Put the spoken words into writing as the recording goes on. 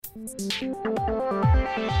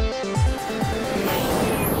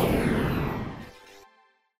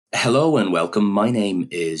Hello and welcome. My name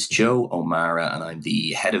is Joe O'Mara and I'm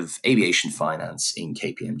the head of aviation finance in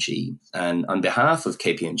KPMG. And on behalf of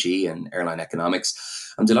KPMG and Airline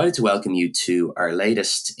Economics, I'm delighted to welcome you to our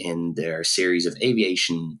latest in their series of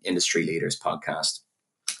Aviation Industry Leaders podcast.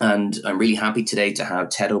 And I'm really happy today to have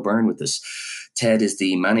Ted O'Byrne with us. Ted is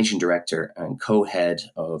the managing director and co-head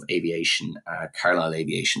of aviation at Carlisle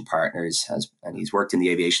Aviation Partners, and he's worked in the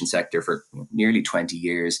aviation sector for nearly 20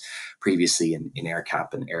 years, previously in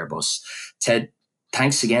AerCap and Airbus. Ted,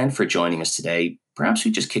 thanks again for joining us today. Perhaps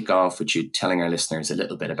we just kick off with you telling our listeners a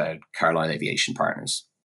little bit about Carlisle Aviation Partners.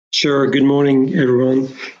 Sure. Good morning,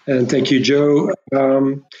 everyone, and thank you, Joe.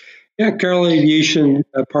 Carlisle Aviation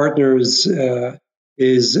Partners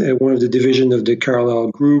is one of the divisions of the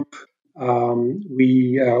Carlisle Group.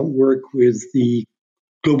 We work with the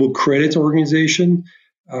Global Credit Organization,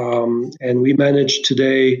 and we manage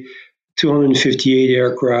today 258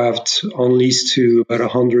 aircraft on lease to about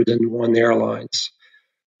 101 airlines.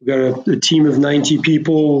 We've got a team of 90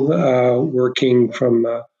 people working from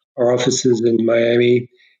our offices in Miami,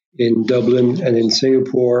 in Dublin, and in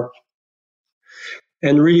Singapore.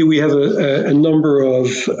 And really, we have a number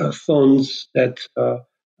of funds that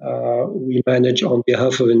we manage on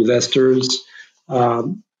behalf of investors,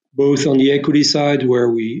 both on the equity side, where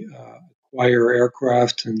we acquire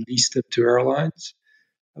aircraft and lease them to airlines,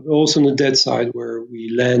 but also on the debt side, where we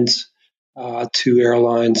lend to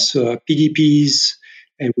airlines PDPs,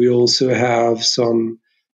 and we also have some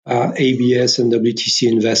ABS and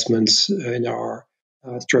WTC investments in our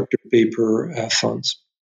structured paper funds.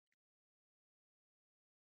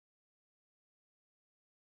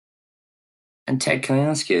 And Ted, can I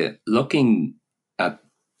ask you, looking at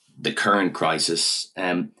the current crisis,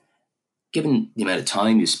 given the amount of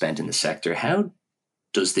time you spent in the sector, how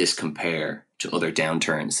does this compare to other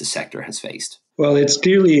downturns the sector has faced? Well, it's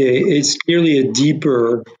clearly a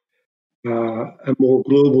deeper, a more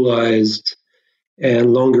globalized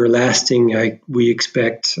and longer lasting, we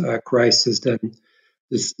expect, crisis than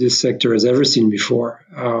this sector has ever seen before.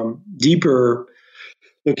 Deeper.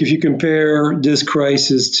 Look, if you compare this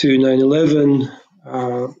crisis to 9/11,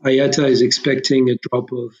 IATA is expecting a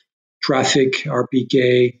drop of traffic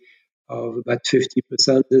RPK of about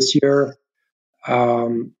 50% this year.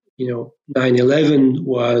 9/11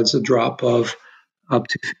 was a drop of up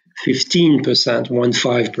to 15%,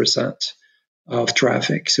 15% of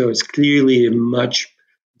traffic. So it's clearly a much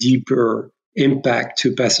deeper impact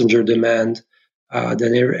to passenger demand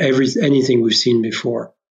than anything we've seen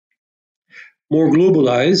before. More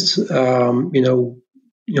globalized,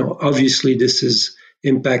 obviously this is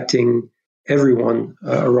impacting everyone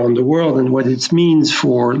around the world. And what it means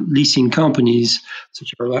for leasing companies,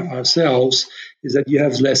 such as ourselves, is that you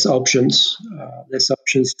have less options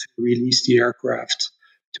to release the aircraft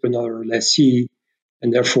to another lessee.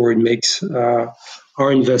 And therefore, it makes our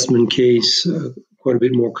investment case quite a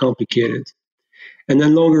bit more complicated. And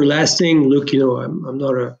then longer lasting, look, I'm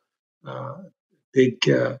not a big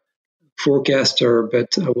forecaster,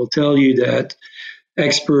 but I will tell you that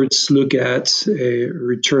experts look at a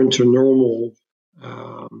return to normal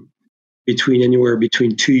anywhere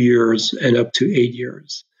between 2 years and up to 8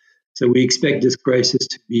 years. So we expect this crisis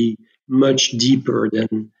to be much deeper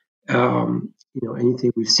than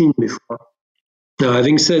anything we've seen before. Now,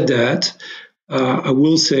 having said that, I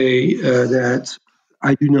will say that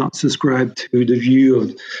I do not subscribe to the view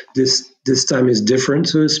of this time is different,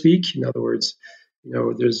 so to speak. In other words,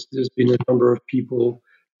 there's been a number of people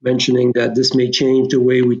mentioning that this may change the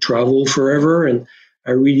way we travel forever, and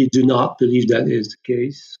I really do not believe that is the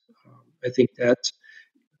case. I think that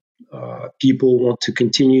people want to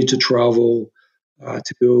continue to travel,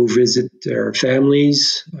 to go visit their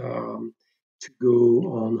families, to go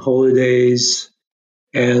on holidays.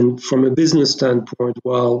 And from a business standpoint,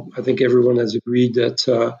 while I think everyone has agreed that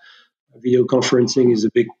video conferencing is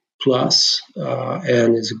a big plus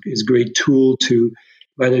and is a great tool to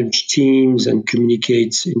manage teams and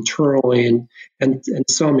communicate internally and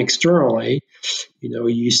some externally,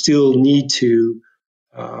 you still need to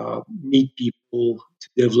meet people to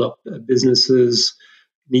develop businesses,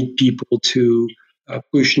 meet people to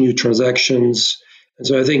push new transactions. And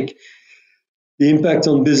so I think the impact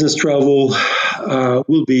on business travel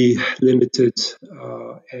will be limited,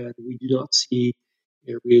 and we do not see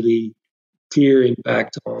a really clear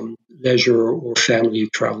impact on leisure or family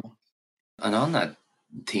travel. And on that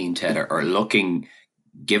theme, Ted, or looking,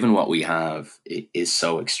 given what we have is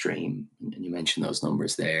so extreme, and you mentioned those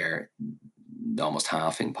numbers there, almost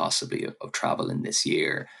halving possibly of travel in this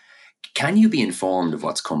year. Can you be informed of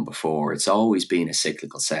what's come before? It's always been a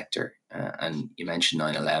cyclical sector. And you mentioned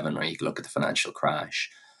 9/11, or you can look at the financial crash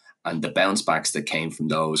and the bounce backs that came from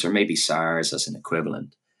those, or maybe SARS as an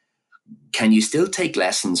equivalent. Can you still take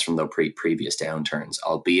lessons from the previous downturns,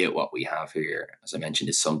 albeit what we have here, as I mentioned,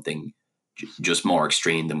 is something just more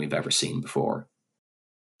extreme than we've ever seen before?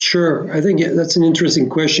 Sure, I think that's an interesting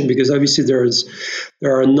question because obviously there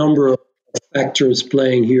are a number of factors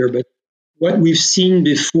playing here, but what we've seen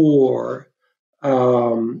before,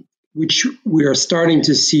 which we are starting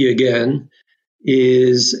to see again,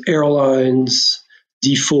 is airlines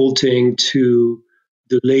defaulting to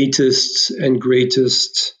the latest and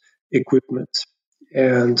greatest equipment.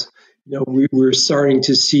 And we're starting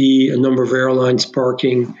to see a number of airlines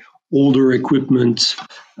parking older equipment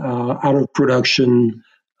out of production,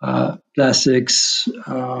 classics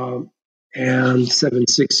and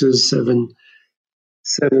 76s,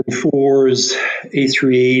 774s,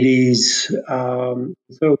 A380s.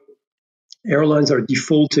 So airlines are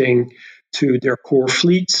defaulting to their core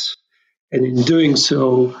fleets, and in doing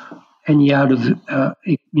so, any out of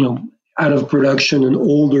production and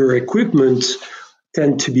older equipment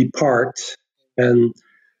tend to be parked. And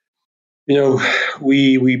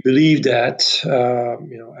we believe that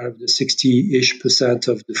out of the 60-ish%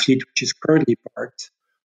 of the fleet which is currently parked,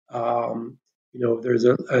 there's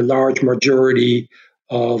a large majority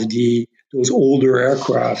of those older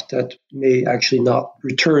aircraft that may actually not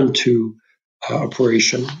return to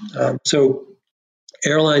operation. So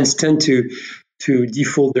airlines tend to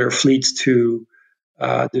default their fleets to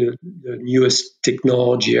the newest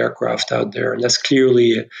technology aircraft out there, and that's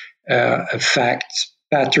clearly a fact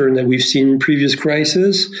pattern that we've seen in previous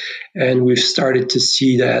crises, and we've started to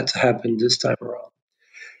see that happen this time around.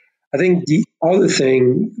 I think the other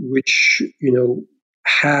thing which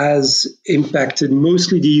has impacted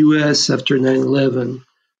mostly the U.S. after 9/11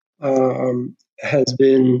 has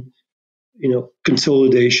been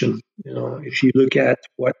consolidation. If you look at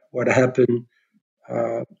what happened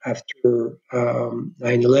after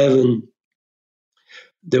 9/11,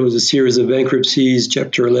 there was a series of bankruptcies,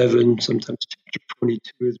 Chapter 11, sometimes Chapter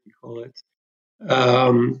 22, as we call it.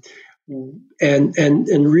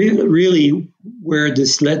 And really, where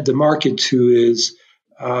this led the market to is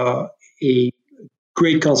a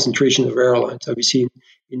great concentration of airlines. Obviously,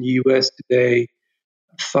 in the US today,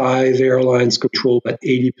 5 airlines control about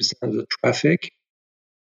 80% of the traffic.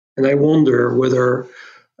 And I wonder whether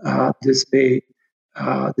this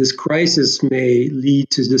crisis may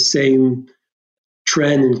lead to the same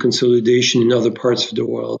trend in consolidation in other parts of the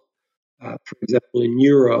world. For example, in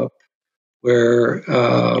Europe, where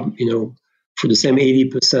for the same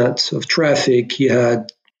 80% of traffic, you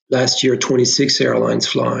had last year 26 airlines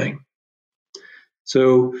flying.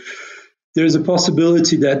 So there's a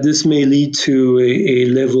possibility that this may lead to a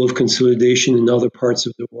level of consolidation in other parts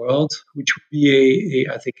of the world, which would be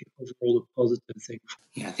I think, overall a positive thing.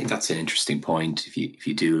 Yeah, I think that's an interesting point. If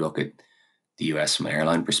you do look at the US from an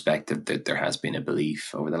airline perspective, that there has been a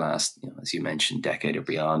belief over the last, as you mentioned, decade or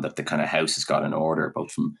beyond, that the kind of house has got in order,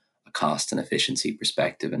 both from a cost and efficiency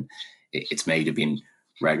perspective, and it's maybe been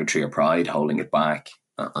regulatory or pride holding it back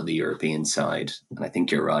on the European side. And I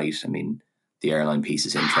think you're right. I mean, the airline piece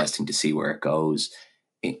is interesting to see where it goes.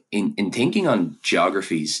 In thinking on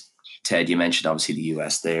geographies, Ted, you mentioned obviously the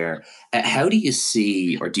US there. How do you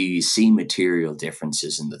see, or do you see material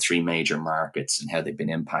differences in the 3 major markets and how they've been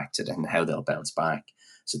impacted and how they'll bounce back?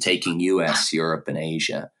 So taking US, Europe, and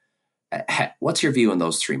Asia, what's your view on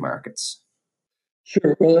those 3 markets?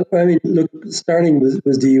 Sure. Well, I mean, look, starting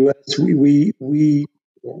with the US, the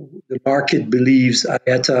market believes,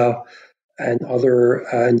 IATA and other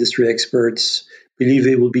industry experts believe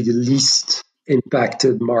it will be the least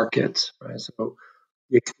impacted market. Right? So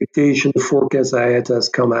the expectation, the forecast IATA has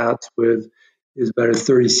come out with is about a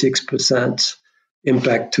 36%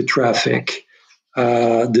 impact to traffic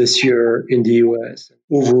this year in the US.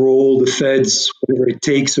 Overall, the Fed's whatever it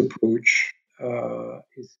takes approach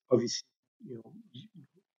is obviously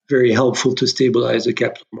very helpful to stabilize the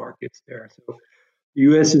capital markets there. So the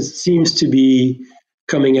US seems to be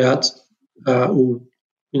coming out,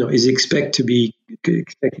 is expected to be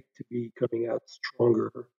coming out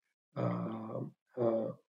stronger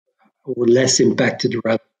or less impacted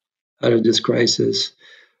rather out of this crisis.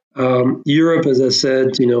 Europe, as I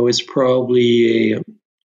said, is probably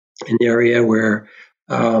an area where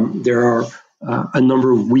there are a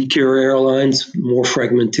number of weaker airlines, more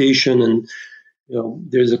fragmentation, and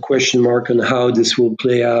there's a question mark on how this will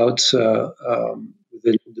play out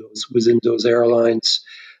within those airlines.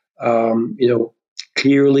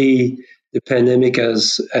 Clearly, the pandemic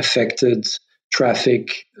has affected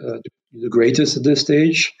traffic the greatest at this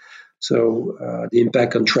stage. So the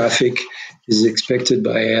impact on traffic is expected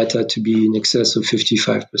by IATA to be in excess of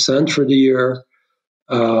 55% for the year.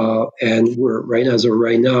 And we're as of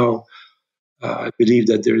right now, I believe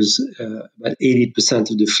that there's about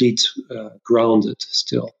 80% of the fleet grounded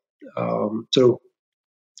still. So,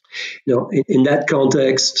 in that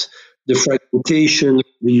context, the fragmentation of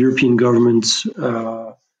the European government's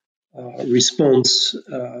response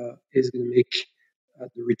is going to make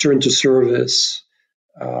the return to service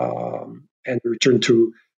and the return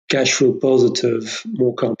to cash flow positive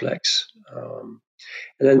more complex.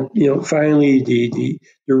 And then, finally, the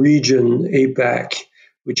region APAC,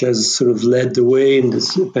 which has sort of led the way in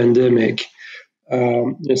this pandemic,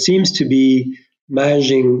 seems to be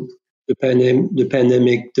managing the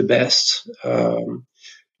pandemic the best.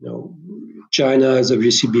 China has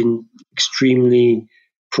obviously been extremely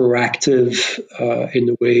proactive in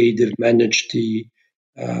the way they've managed the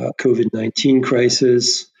COVID-19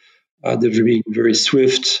 crisis. They've been very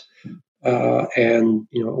swift and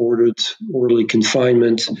ordered orderly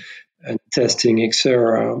confinement and testing,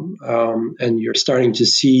 etc. And you're starting to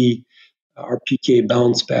see our PK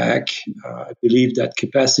bounce back. I believe that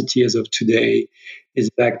capacity as of today is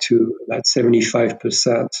back to about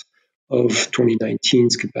 75% of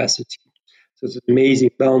 2019's capacity. So it's an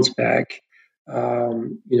amazing bounce back.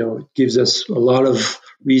 It gives us a lot of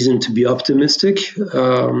reason to be optimistic.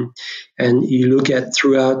 And you look at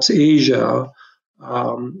throughout Asia,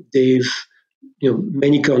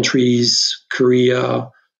 many countries, Korea,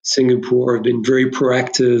 Singapore, have been very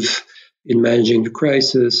proactive in managing the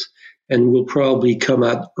crisis, and will probably come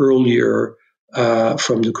out earlier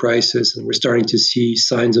from the crisis. And we're starting to see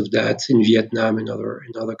signs of that in Vietnam and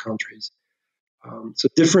other countries. So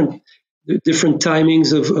different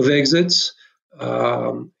timings of exits,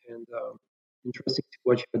 and interesting to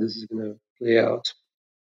watch how this is going to play out.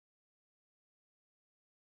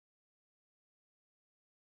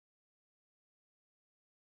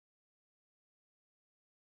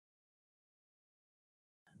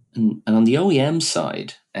 And on the OEM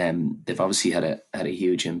side, they've obviously had a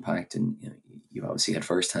huge impact, and you've obviously had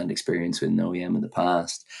first-hand experience with an OEM in the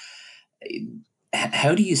past.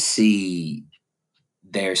 How do you see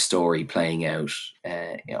their story playing out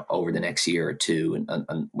over the next year or two,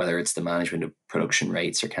 and whether it's the management of production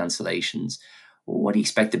rates or cancellations? What do you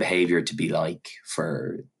expect the behavior to be like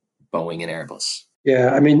for Boeing and Airbus? Yeah,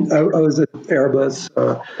 I mean, I was at Airbus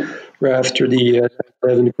right after the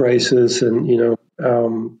 9/11 crisis, and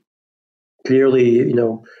clearly,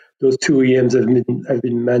 those two OEMs have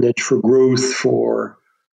been managed for growth for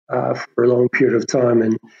a long period of time,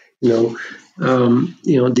 and the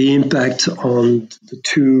impact on the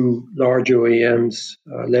two large OEMs,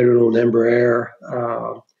 let alone Embraer,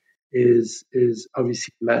 is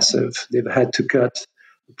obviously massive. They've had to cut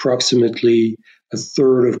approximately a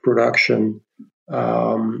third of production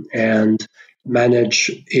and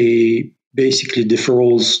manage basically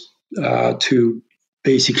deferrals to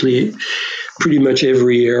basically pretty much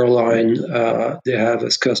every airline they have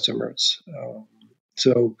as customers.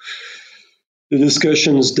 So the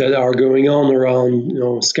discussions that are going on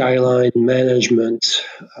around skyline management,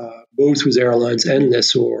 both with airlines and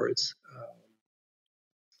lessors,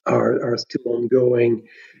 are still ongoing.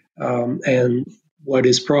 And what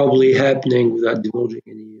is probably happening, without divulging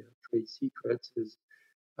any trade secrets, is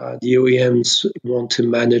the OEMs want to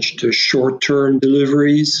manage the short-term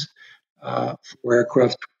deliveries for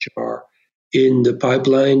aircraft which are in the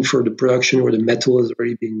pipeline for the production, where the metal has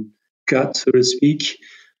already been cut, so to speak,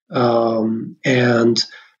 and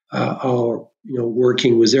are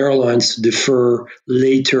working with airlines to defer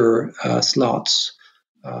later slots.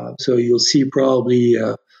 So you'll see probably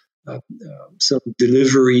some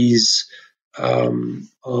deliveries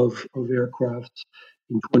of aircraft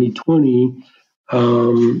in 2020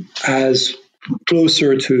 as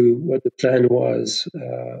closer to what the plan was,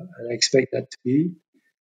 and I expect that to be.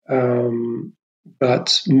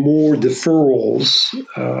 But more deferrals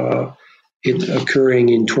occurring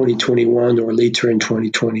in 2021 or later in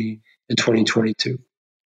 2020 and 2022.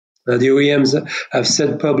 Now, the OEMs have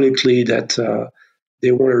said publicly that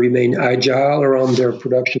they want to remain agile around their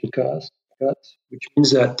production cuts, which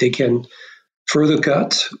means that they can further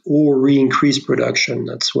cut or re-increase production.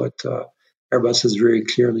 That's what Airbus has very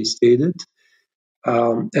clearly stated.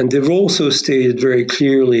 And they've also stated very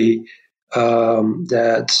clearly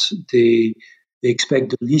that they expect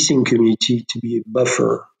the leasing community to be a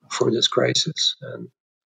buffer for this crisis. And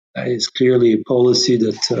that is clearly a policy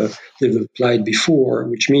that they've applied before,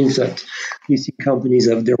 which means that leasing companies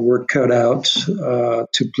have their work cut out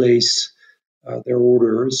to place their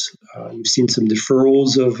orders. You've seen some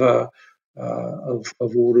deferrals of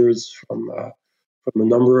orders from from a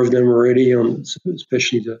number of them already,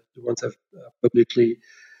 especially the ones I've publicly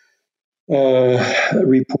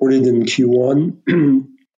reported in Q1.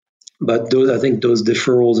 But I think those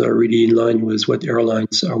deferrals are really in line with what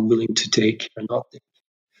airlines are willing to take or not take.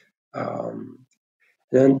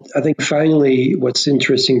 And I think finally, what's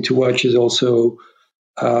interesting to watch is also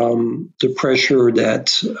the pressure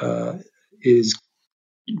that is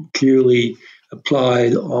clearly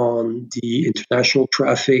applied on the international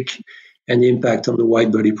traffic and the impact on the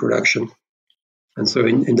wide-body production. And so,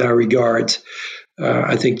 in that regard,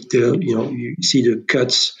 I think you see the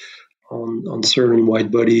cuts on certain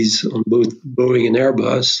wide bodies on both Boeing and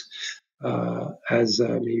Airbus as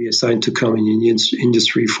maybe a sign to come in the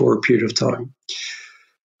industry for a period of time.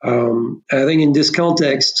 I think in this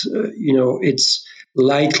context, it's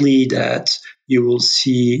likely that you will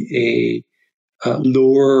see a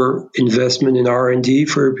lower investment in R&D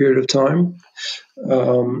for a period of time.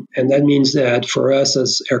 And that means that for us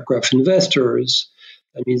as aircraft investors,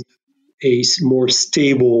 that means a more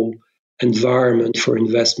stable environment for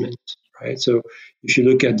investment, right? So if you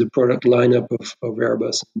look at the product lineup of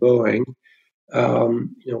Airbus and Boeing,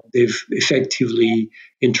 they've effectively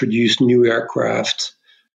introduced new aircraft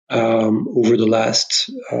over the last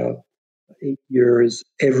 8 years.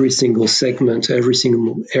 Every single segment, every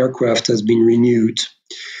single aircraft has been renewed.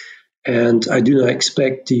 And I do not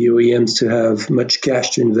expect the OEMs to have much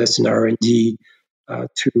cash to invest in R&D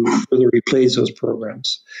to further replace those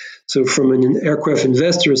programs. So from an aircraft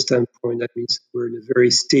investor standpoint, that means we're in a very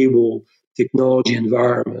stable technology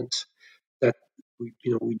environment that we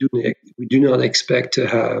do not expect to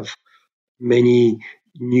have many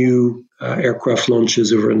new aircraft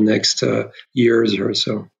launches over the next years or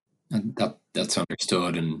so. And that's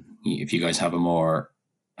understood. And if you guys have a more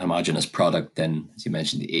homogenous product, then as you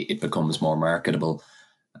mentioned, it becomes more marketable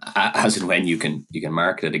as and when you can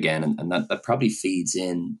market it again. And that probably feeds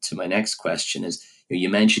in to my next question is, you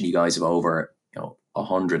mentioned you guys have over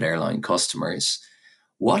 100 airline customers.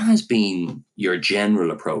 What has been your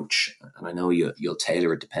general approach? And I know you'll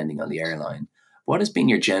tailor it depending on the airline. What has been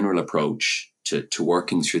your general approach to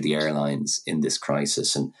working through the airlines in this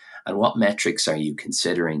crisis? And what metrics are you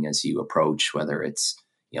considering as you approach, whether it's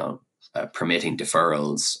permitting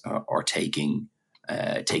deferrals or taking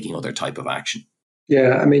other type of action?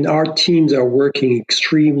 Yeah, I mean, our teams are working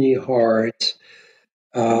extremely hard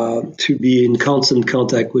to be in constant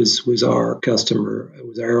contact with our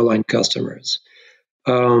airline customers.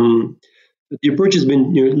 The approach has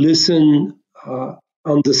been listen,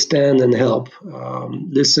 understand, and help.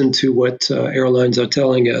 Listen to what airlines are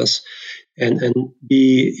telling us, and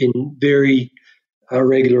be in very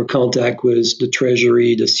regular contact with the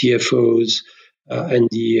treasury, the CFOs, and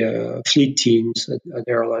the fleet teams at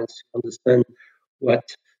airlines to understand what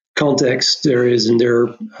context there is in their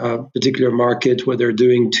particular market, what they're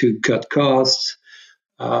doing to cut costs,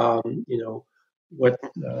 what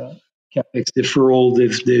capex deferral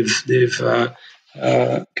they've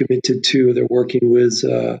committed to. They're working with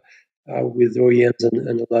OEMs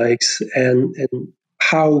and the likes, and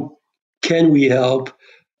how can we help?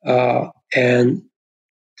 And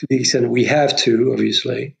to the extent we have to,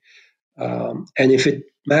 obviously, and if it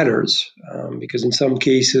matters, because in some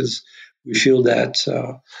cases we feel that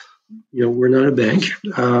we're not a bank.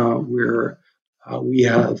 We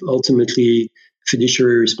have ultimately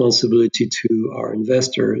fiduciary responsibility to our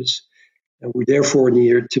investors, and we therefore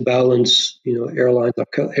need to balance,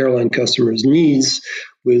 airline customers' needs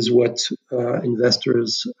with what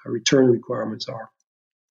investors' return requirements are.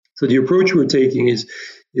 So the approach we're taking is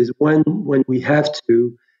when we have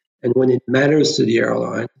to, and when it matters to the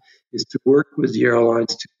airline, is to work with the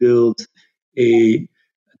airlines to build a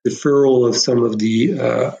deferral of some of the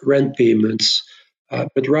rent payments.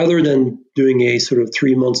 But rather than doing a sort of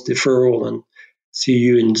 3 months deferral and see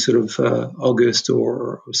you in sort of August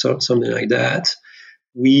or something like that,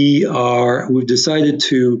 we've decided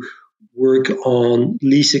to work on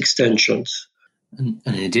lease extensions. And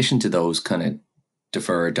in addition to those kind of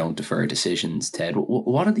defer, don't defer decisions, Ted,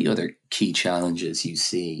 what are the other key challenges you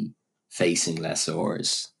see facing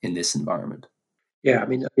lessors in this environment? Yeah, I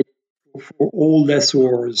mean, for all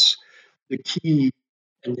lessors, the key,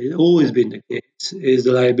 and it's always been the case, is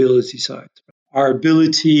the liability side. Our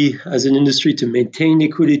ability as an industry to maintain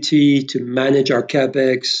liquidity, to manage our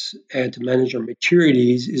capex, and to manage our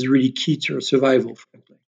maturities is really key to our survival,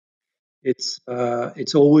 frankly. It's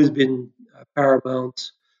always been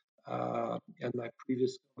paramount at my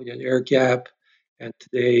previous company at AerCap, and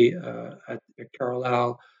today at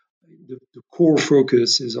Carlyle. The core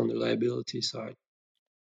focus is on the liability side.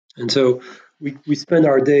 And so we spend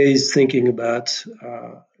our days thinking about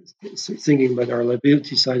our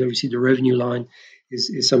liability side. Obviously, the revenue line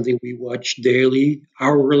is something we watch daily,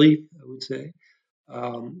 hourly, I would say.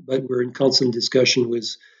 But we're in constant discussion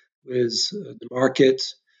with the market,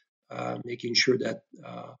 making sure that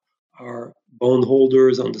our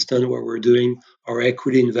bondholders understand what we're doing, our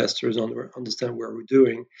equity investors understand what we're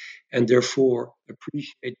doing, and therefore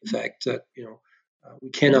appreciate the fact that we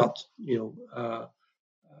cannot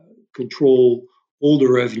control all the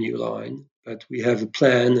revenue line, but we have a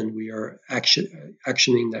plan and we are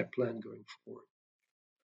actioning that plan going forward.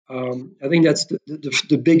 I think that's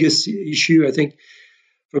the biggest issue. I think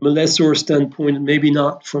from a lessor standpoint, maybe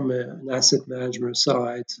not from an asset management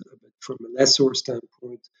side, but from a lessor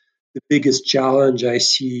standpoint, the biggest challenge I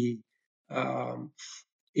see um,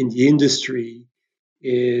 in the industry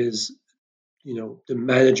is the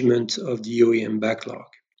management of the OEM backlog.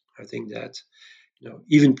 I think that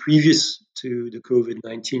even previous to the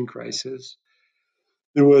COVID-19 crisis,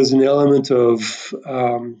 there was an element of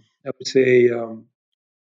I would say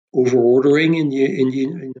over ordering in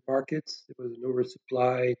the market. There was an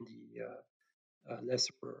oversupply in the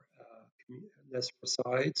lesser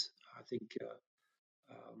side. I think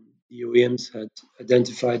the OEMs had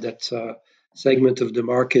identified that segment of the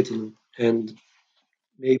market and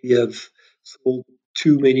maybe have sold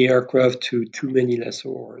too many aircraft to too many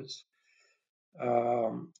lessors.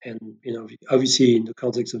 And obviously, in the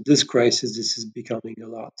context of this crisis, this is becoming a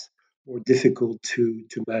lot more difficult to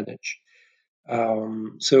manage.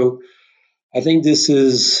 So I think this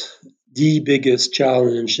is the biggest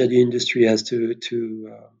challenge that the industry has to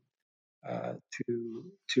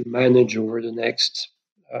manage over the next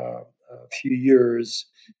few years,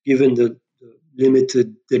 given the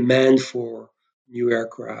limited demand for new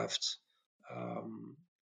aircraft. Um,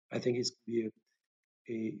 I think it's going to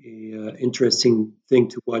be a interesting thing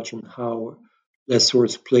to watch on how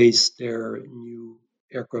lessors place their new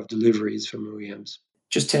aircraft deliveries from OEMs.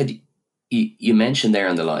 Just Ted, you mentioned there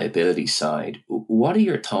on the liability side. What are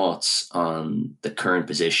your thoughts on the current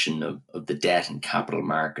position of the debt and capital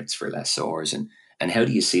markets for lessors, and how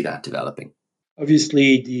do you see that developing?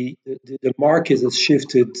 Obviously, the market has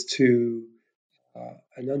shifted to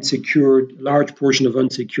an unsecured, large portion of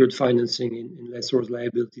unsecured financing in lessors'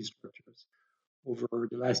 liability structures. Over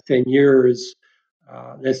the last 10 years,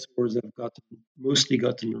 lessors have mostly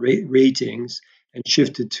gotten ratings and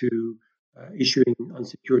shifted to issuing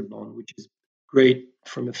unsecured bond, which is great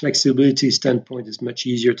from a flexibility standpoint. It's much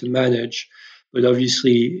easier to manage, but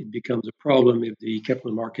obviously it becomes a problem if the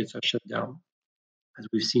capital markets are shut down, as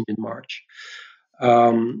we've seen in March.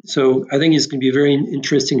 So I think it's going to be very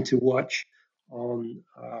interesting to watch on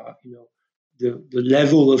the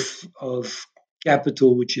level of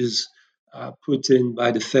capital which is put in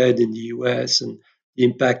by the Fed in the U.S. and the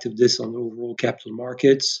impact of this on overall capital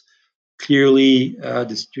markets. Clearly,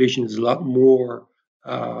 the situation is a lot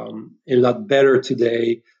better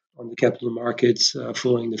today on the capital markets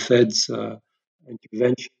following the Fed's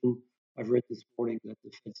intervention. I've read this morning that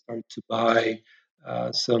the Fed started to buy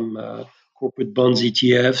some corporate bonds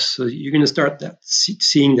ETFs. So you're going to start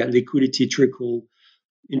seeing that liquidity trickle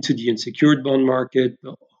into the unsecured bond market,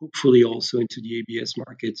 but hopefully also into the ABS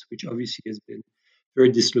markets, which obviously has been very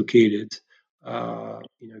dislocated.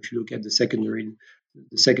 If you look at the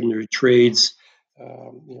secondary trades,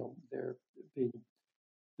 the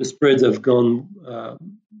spreads have gone,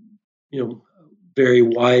 very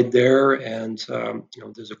wide there, and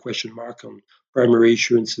there's a question mark on primary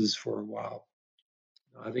issuances for a while.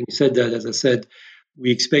 Having said that, as I said,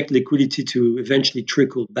 we expect liquidity to eventually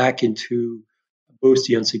trickle back into both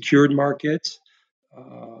the unsecured market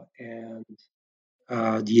and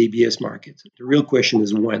the ABS market. The real question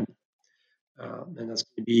is when, and that's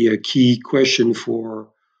going to be a key question for,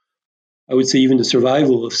 I would say, even the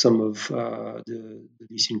survival of some of the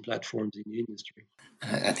leasing platforms in the industry.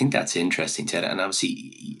 I think that's interesting, Ted. And obviously,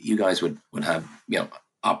 you guys would have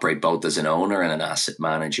operate both as an owner and an asset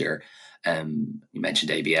manager. You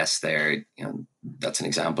mentioned ABS there. That's an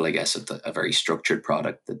example, I guess, of a very structured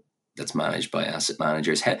product that's managed by asset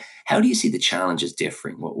managers. How do you see the challenges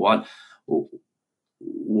differing?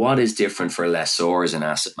 What is different for lessors and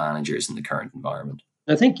asset managers in the current environment?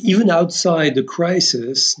 I think even outside the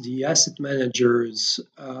crisis, the asset managers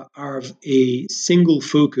have a single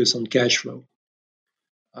focus on cash flow.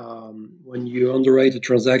 When you underwrite a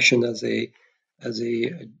transaction as a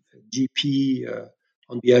GP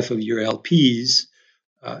on behalf of your LPs,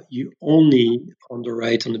 you only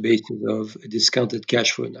underwrite on the basis of a discounted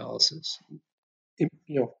cash flow analysis.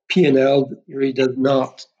 P&L really does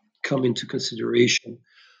not come into consideration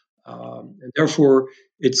And therefore,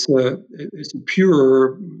 it's a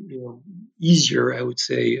purer, easier, I would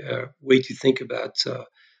say, way to think about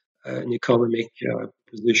an economic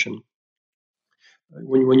position.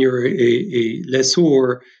 When you're a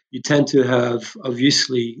lessor, you tend to have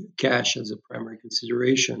obviously cash as a primary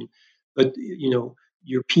consideration, but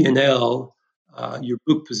your P&L, your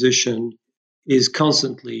book position, is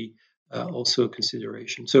constantly also a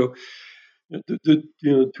consideration. So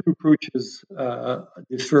two approaches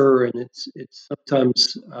differ, and it's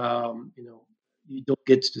sometimes you don't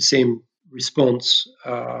get the same response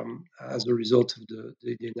as a result of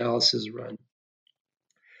the analysis run.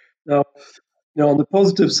 Now, on the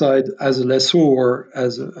positive side, as a lessor,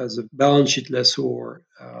 as a balance sheet lessor,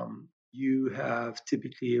 you have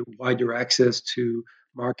typically a wider access to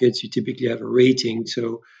markets. You typically have a rating,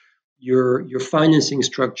 so your financing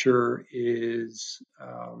structure is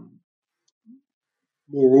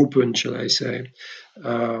more open, shall I say,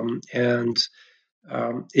 and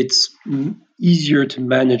it's easier to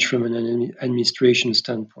manage from an administration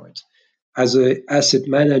standpoint. As an asset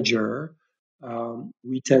manager,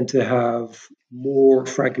 we tend to have more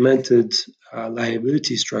fragmented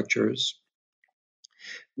liability structures,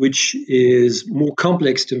 which is more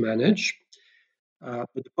complex to manage. But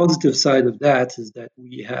the positive side of that is that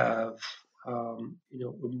we have, a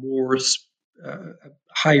more a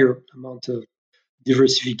higher amount of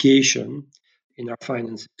diversification in our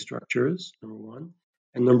financing structures. Number one,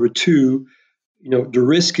 and number two, the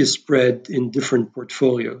risk is spread in different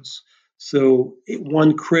portfolios. So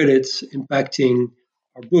one credit impacting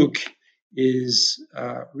our book is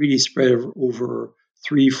really spread over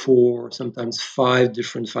three, four, sometimes five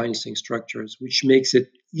different financing structures, which makes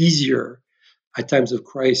it easier at times of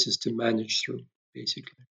crisis to manage through,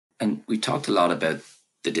 basically. And we talked a lot about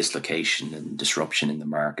the dislocation and disruption in the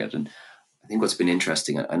market. And I think what's been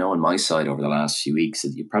interesting, I know on my side over the last few weeks,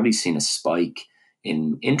 that you've probably seen a spike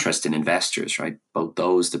in interest in investors, right? Both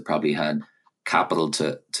those that probably had capital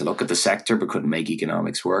to look at the sector but couldn't make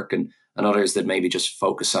economics work, and others that maybe just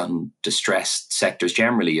focus on distressed sectors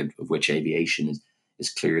generally, of which aviation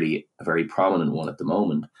is clearly a very prominent one at the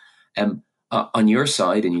moment. On your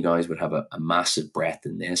side, and you guys would have a massive breadth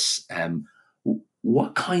in this,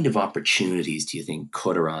 what kind of opportunities do you think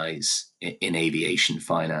could arise in aviation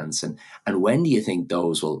finance, and when do you think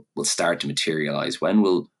those will start to materialize? When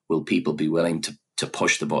will people be willing to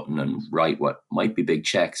push the button and write what might be big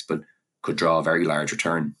checks but could draw a very large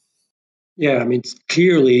return? Yeah, I mean, it's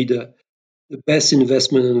clearly the best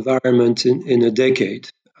investment environment in a decade.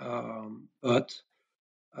 But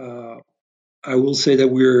uh, I will say that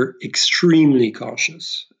we're extremely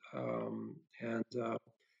cautious. And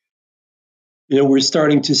we're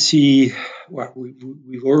starting to see, well,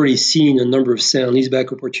 we've already seen a number of sale and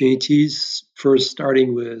leaseback opportunities, first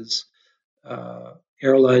starting with uh,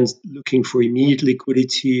 airlines looking for immediate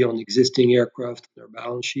liquidity on existing aircraft on their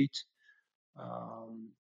balance sheet. Um,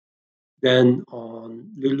 then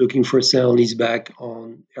on looking for a sale and leaseback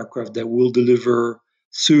on aircraft that will deliver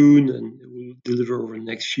soon and will deliver over the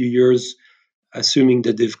next few years, assuming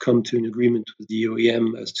that they've come to an agreement with the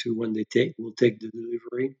OEM as to when they will take the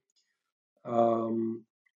delivery. Um,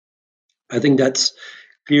 I think that's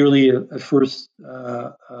clearly a first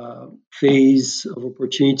phase of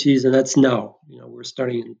opportunities, and that's now. We're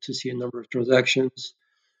starting to see a number of transactions.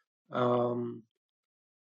 Um,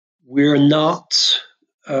 we're not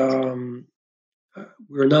um,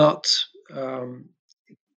 we're not um,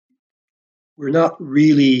 we're not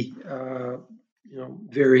really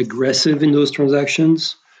very aggressive in those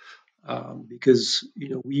transactions because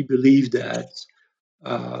we believe that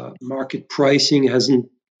market pricing hasn't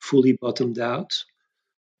fully bottomed out.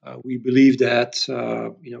 We believe that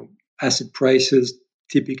asset prices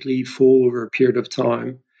typically fall over a period of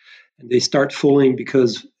time, and they start falling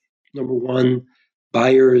because number one,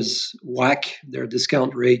 buyers whack their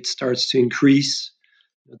discount rate starts to increase.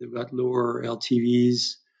 They've got lower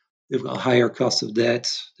LTVs, they've got higher cost of debt,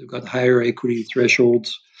 they've got higher equity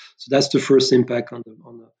thresholds. So that's the first impact on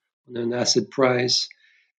an asset price.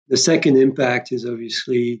 The second impact is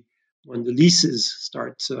obviously when the leases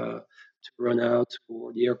start to run out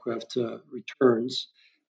or the aircraft returns.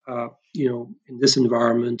 In this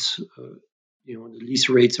environment, the lease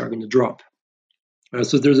rates are going to drop.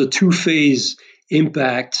 So there's a two-phase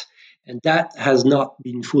impact, and that has not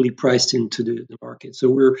been fully priced into the market. So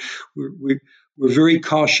we're very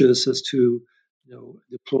cautious as to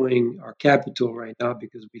deploying our capital right now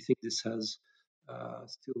because we think this has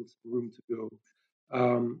still some room to go.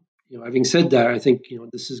 Having said that, I think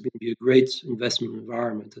this is going to be a great investment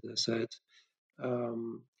environment, as I said.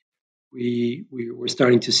 Um, we're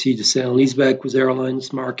starting to see the sale and leaseback with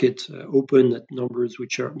airlines market open at numbers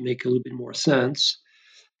which make a little bit more sense.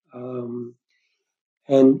 And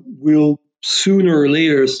we'll sooner or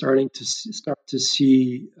later start to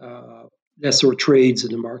see lesser trades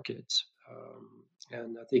in the market.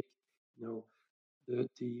 And I think, you know,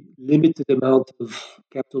 the limited amount of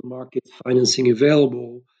capital market financing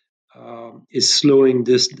available is slowing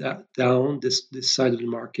this side of the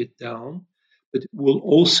market down, but will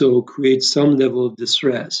also create some level of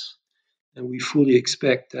distress. And we fully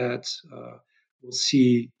expect that we'll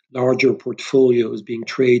see larger portfolios being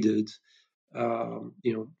traded,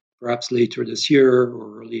 perhaps later this year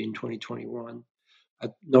or early in 2021,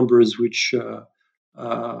 at numbers which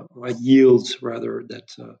at yields rather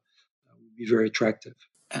that would be very attractive.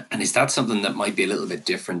 And is that something that might be a little bit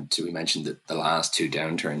different to, we mentioned the last two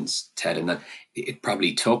downturns, Ted, and that it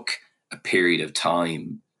probably took a period of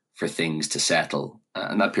time for things to settle.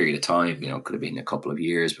 And that period of time, could have been a couple of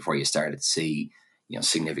years before you started to see,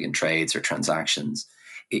 significant trades or transactions.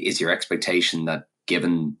 Is your expectation that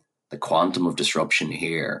given the quantum of disruption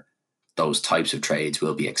here, those types of trades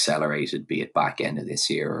will be accelerated, be it back end of this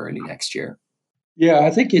year or early next year? Yeah,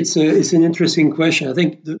 I think it's an interesting question. I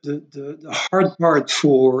think the hard part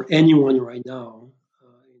for anyone right now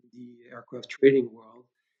in the aircraft trading world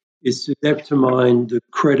is to determine the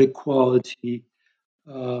credit quality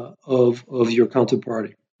of your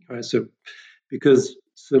counterparty. Right? So, because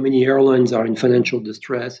so many airlines are in financial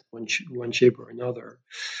distress, one shape or another,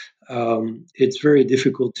 it's very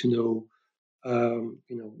difficult to know,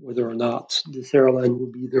 whether or not this airline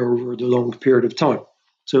will be there over the long period of time.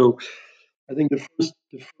 So, I think the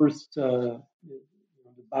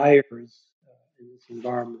buyers in this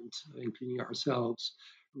environment, including ourselves,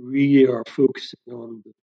 really are focusing on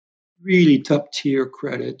the really top tier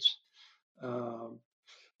credits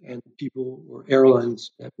and people or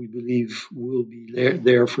airlines that we believe will be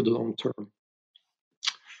there for the long term.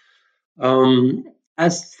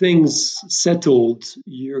 As things settled,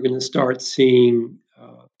 you're going to start seeing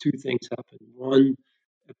two things happen. One,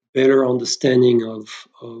 a better understanding of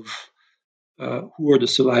who are the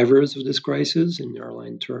survivors of this crisis in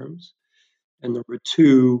airline terms. And number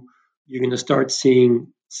two, you're going to start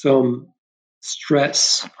seeing some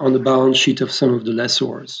stress on the balance sheet of some of the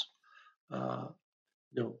lessors.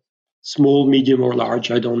 Small, medium, or large,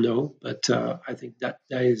 I don't know, but I think that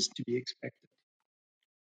is to be expected.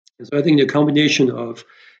 And so I think the combination of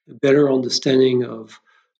a better understanding of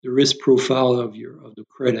the risk profile of the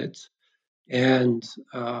credit and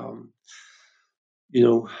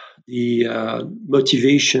the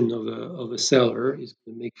motivation of a seller is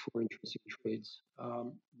going to make for interesting trades.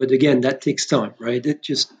 But again, that takes time, right? It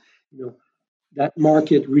just, that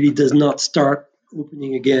market really does not start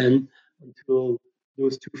opening again until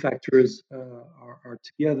those two factors are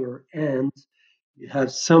together and you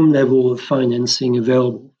have some level of financing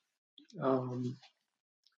available. And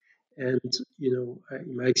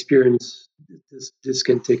in my experience, this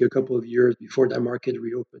can take a couple of years before that market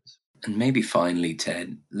reopens. And maybe finally,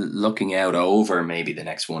 Ted, looking out over maybe the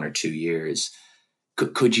next 1 or 2 years,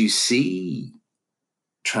 could you see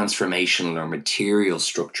transformational or material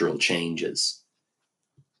structural changes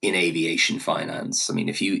in aviation finance? I mean,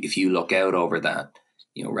 if you look out over that,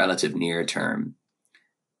 relative near term,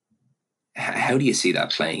 how do you see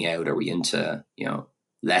that playing out? Are we into,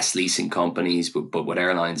 less leasing companies, but with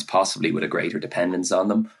airlines possibly with a greater dependence on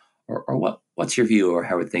them, or what's your view, or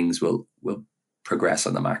how things will progress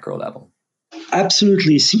on the macro level?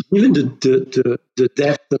 Absolutely. See, even the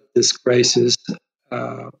depth of this crisis,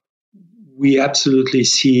 we absolutely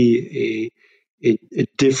see a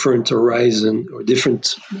different horizon or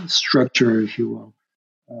different structure, if you will,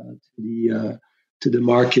 to the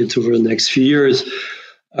market over the next few years.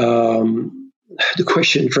 The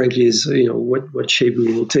question, frankly, is what shape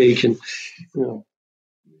we will take, and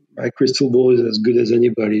my crystal ball is as good as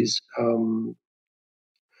anybody's.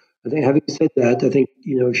 I think, having said that, I think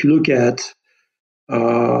if you look at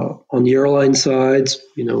on the airline side,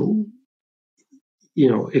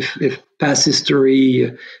 if past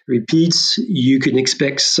history repeats, you can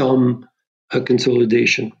expect some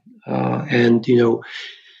consolidation, and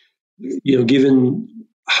given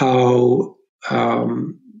how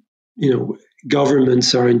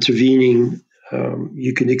governments are intervening,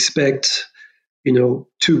 you can expect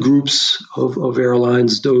two groups of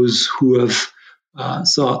airlines: those who have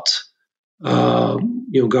sought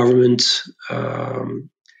government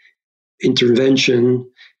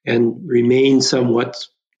intervention and remain somewhat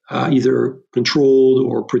either controlled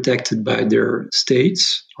or protected by their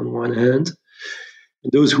states on one hand,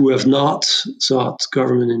 and those who have not sought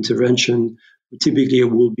government intervention, typically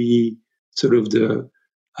it will be sort of the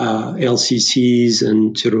LCCs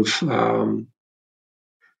and sort of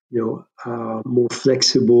more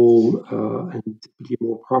flexible and typically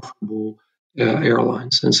more profitable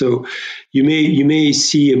airlines. And so you may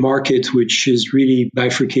see a market which is really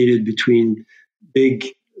bifurcated between big,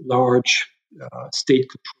 large state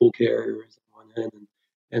control carriers on one hand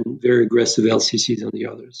and very aggressive LCCs on the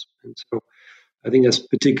others. And so I think that's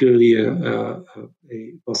particularly a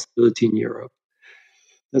possibility in Europe.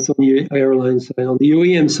 That's on the airline side. On the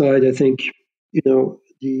OEM side, I think the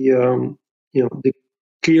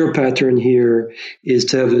clear pattern here is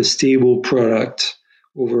to have a stable product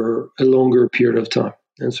over a longer period of time.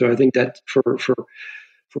 And so I think that from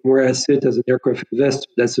where I sit as an aircraft investor,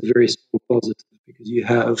 that's a very strong positive because you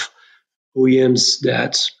have OEMs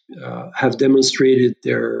that have demonstrated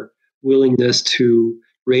their willingness to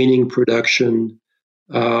rein in production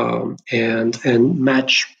and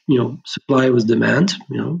match supply with demand.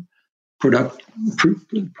 Product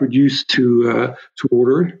produced to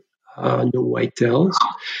order, no white tails.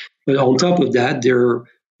 But on top of that,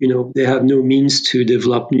 they have no means to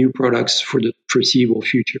develop new products for the foreseeable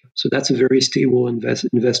future. So that's a very stable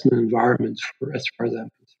investment environment as far as I'm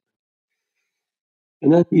concerned.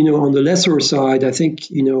 And then, on the lessor side, I think,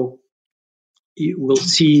 we'll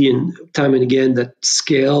see in time and again that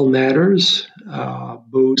scale matters,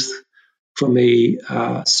 both from a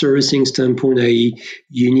servicing standpoint, i.e.,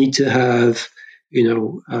 you need to have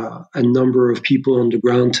a number of people on the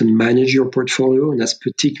ground to manage your portfolio, and that's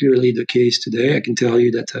particularly the case today. I can tell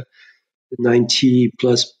you that the 90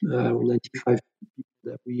 plus 95 people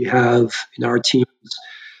that we have in our teams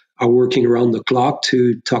are working around the clock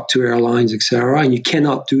to talk to airlines, etc. And you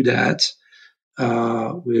cannot do that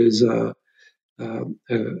with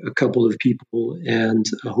a couple of people and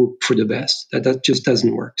hope for the best. That just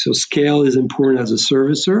doesn't work. So scale is important as a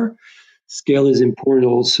servicer. Scale is important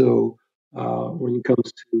also when it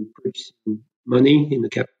comes to purchasing money in the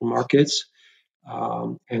capital markets.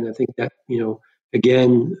 And I think that,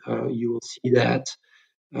 again, you will see that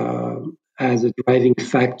as a driving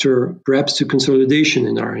factor, perhaps to consolidation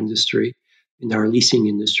in our industry, in our leasing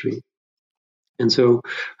industry. And so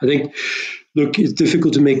I think, look, it's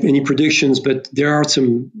difficult to make any predictions, but there are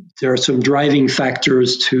some driving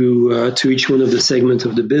factors to each one of the segments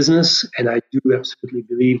of the business, and I do absolutely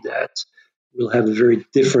believe that we'll have a very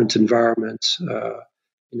different environment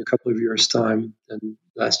in a couple of years' time than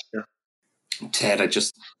last year. Ted, I'd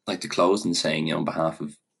just like to close in saying, on behalf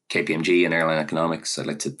of KPMG and Airline Economics, I'd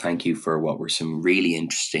like to thank you for what were some really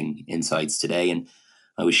interesting insights today, and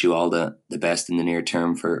I wish you all the best in the near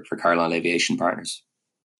term for Carlyle Aviation Partners.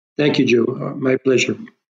 Thank you, Joe. My pleasure.